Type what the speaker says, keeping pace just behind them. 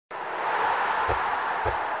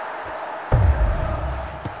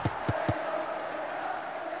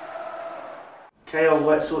Kyle,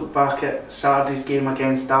 let's look back at Saturday's game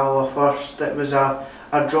against Alloa first. It was a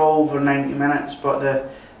draw over 90 minutes, but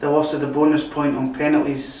the loss of the bonus point on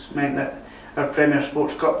penalties meant that our Premier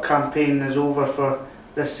Sports Cup campaign is over for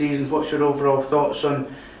this season. What's your overall thoughts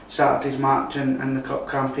on Saturday's match and the Cup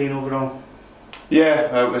campaign overall?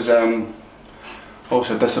 Yeah, it was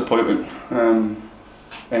obviously a disappointment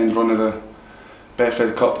end run of the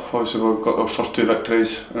Betfred Cup. Obviously we've got our first two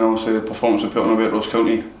victories, and obviously the performance we put on away at Ross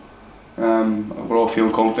County. We're all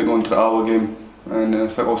feeling confident going to the Alloa game, and I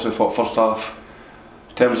think also for the first half,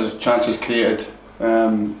 in terms of chances created,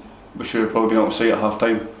 we should have probably been able to say at half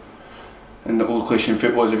time. And the old cliche in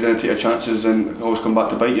football is if you didn't take your chances, then it always come back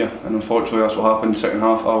to bite you, and unfortunately that's what happened. Second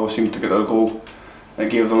half, Alloa seemed to get their goal. It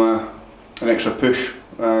gave them an extra push,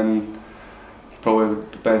 and probably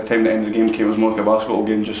by the time the end of the game came, it was more like a basketball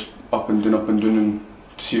game, just up and down, and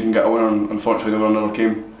to see who can get a winner. And unfortunately, the winner never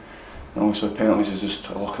came. And obviously, penalties is just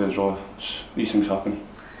a luck of the draw. These things happen.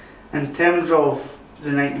 In terms of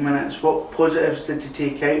the 90 minutes, what positives did you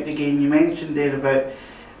take out the game? You mentioned there about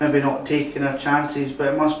maybe not taking our chances,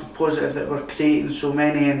 but it must be positive that we're creating so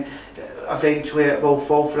many, and eventually it will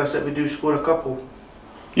fall for us if we do score a couple.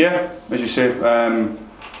 Yeah, as you say,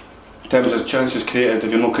 in terms of chances created,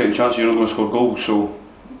 if you're not creating chances, you're not going to score goals. So,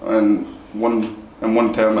 in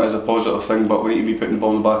one term, it is a positive thing, but we need to be putting the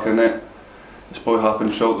ball in the back of the net. It's probably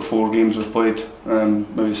happened throughout the 4 games we've played.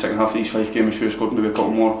 Maybe the second half of these 5 games, we should have scored maybe a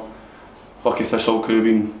couple more. Bucky Thistle could have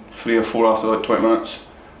been 3 or 4 after like 20 minutes.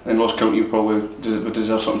 And Ross County probably would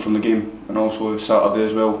deserve something from the game, and also Saturday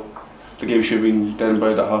as well. The game should have been dead and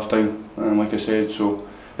buried at half time, like I said. So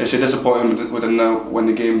it's a disappointment we didn't win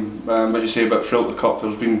the game. As you say, but throughout the cup,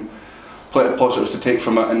 there's been plenty of positives to take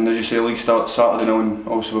from it. And as you say, the league starts Saturday now, and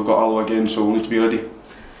obviously we've got Alloa again, so we'll need to be ready.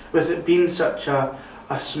 With it being such a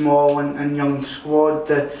small and young squad,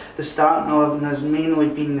 the starting 11 has mainly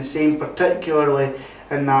been the same, particularly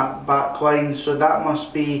in that back line. So that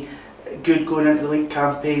must be good going into the league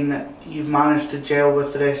campaign, that you've managed to gel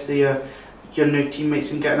with the rest of your new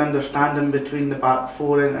teammates and get an understanding between the back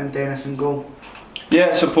 4 and Dennis and goal. Yeah,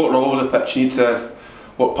 it's important all over the pitch. You need to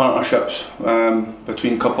work partnerships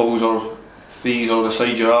between couples or threes or the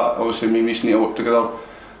side you're at. Obviously me and Reece need to work together.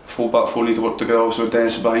 Full back 4 need to work together, also with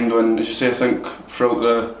Dennis behind. And as you say, I think throughout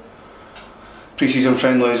the pre-season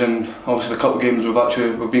friendlies and obviously the couple of games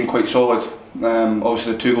we've been quite solid.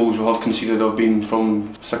 Obviously the 2 goals we have conceded have been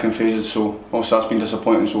from second phases, so obviously that's been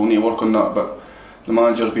disappointing, so we'll need to work on that. But the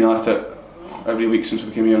manager's been at it every week since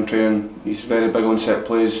we came here in training. He's very big on set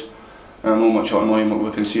plays, and not much out annoying, but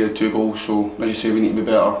we conceded 2 goals, so as you say, we need to be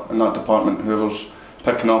better in that department. Whoever's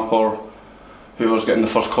picking up or whoever's getting the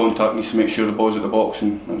first contact needs to make sure the ball's at the box,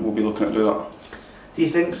 and we'll be looking to do that. Do you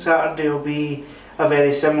think Saturday will be a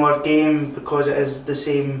very similar game, because it is the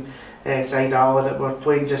same side Alloa that we're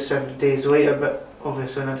playing just 7 days later, but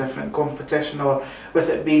obviously in a different competition, or with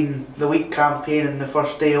it being the league campaign and the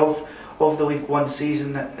first day of the League One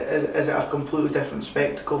season, is it a completely different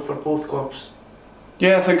spectacle for both clubs?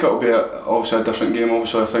 Yeah, I think it'll be obviously a different game.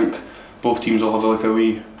 Obviously I think both teams will have like a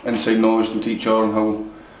wee inside knowledge into each other and how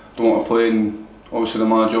they want to play, and obviously the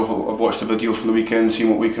manager, I've watched the video from the weekend, seen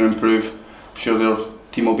what we can improve. I'm sure their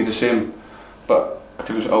team will be the same, but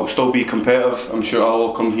I'll still be competitive. I'm sure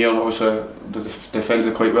I'll come here. Obviously they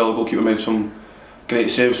defended quite well, the goalkeeper made some great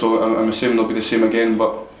saves, so I'm assuming they'll be the same again.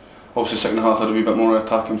 But obviously second half had a wee bit more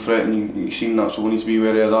attacking threat, and you've seen that, so we need to be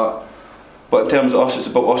wary of that. But in terms of us, it's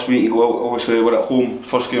about us. We need to go out. Obviously we're at home,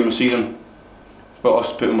 first game of the season. It's about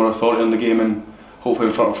us putting more authority in the game, and hopefully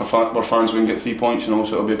in front of our fans we can get 3 points, and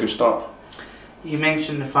also it'll be a good start. You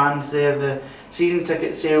mentioned the fans there. The season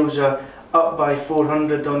ticket sales are up by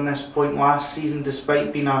 400 on this point last season,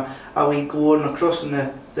 despite being a league low, and across in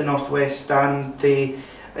the northwest stand the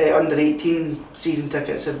under 18 season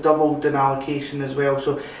tickets have doubled in allocation as well.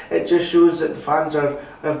 So it just shows that the fans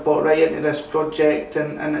have bought right into this project,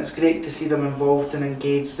 and it's great to see them involved and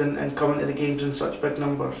engaged and coming to the games in such big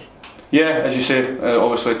numbers. Yeah, as you say,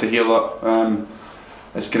 obviously to hear that,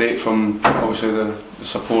 it's great from obviously the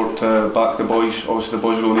support to back the boys. Obviously the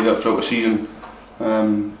boys will need it throughout the season.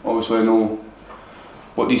 Obviously I know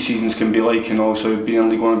what these seasons can be like, and also being in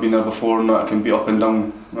League One and being there before, and that can be up and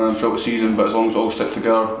down throughout the season, but as long as we all stick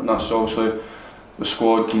together, and that's obviously the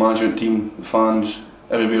squad, the management team, the fans,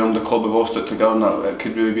 everybody around the club, we've all stuck together, and that it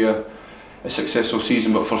could really be a successful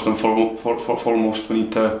season. But first and foremost we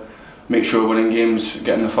need to make sure we're winning games,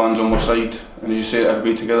 getting the fans on our side, and as you say,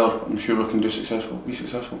 everybody together, I'm sure we can be successful.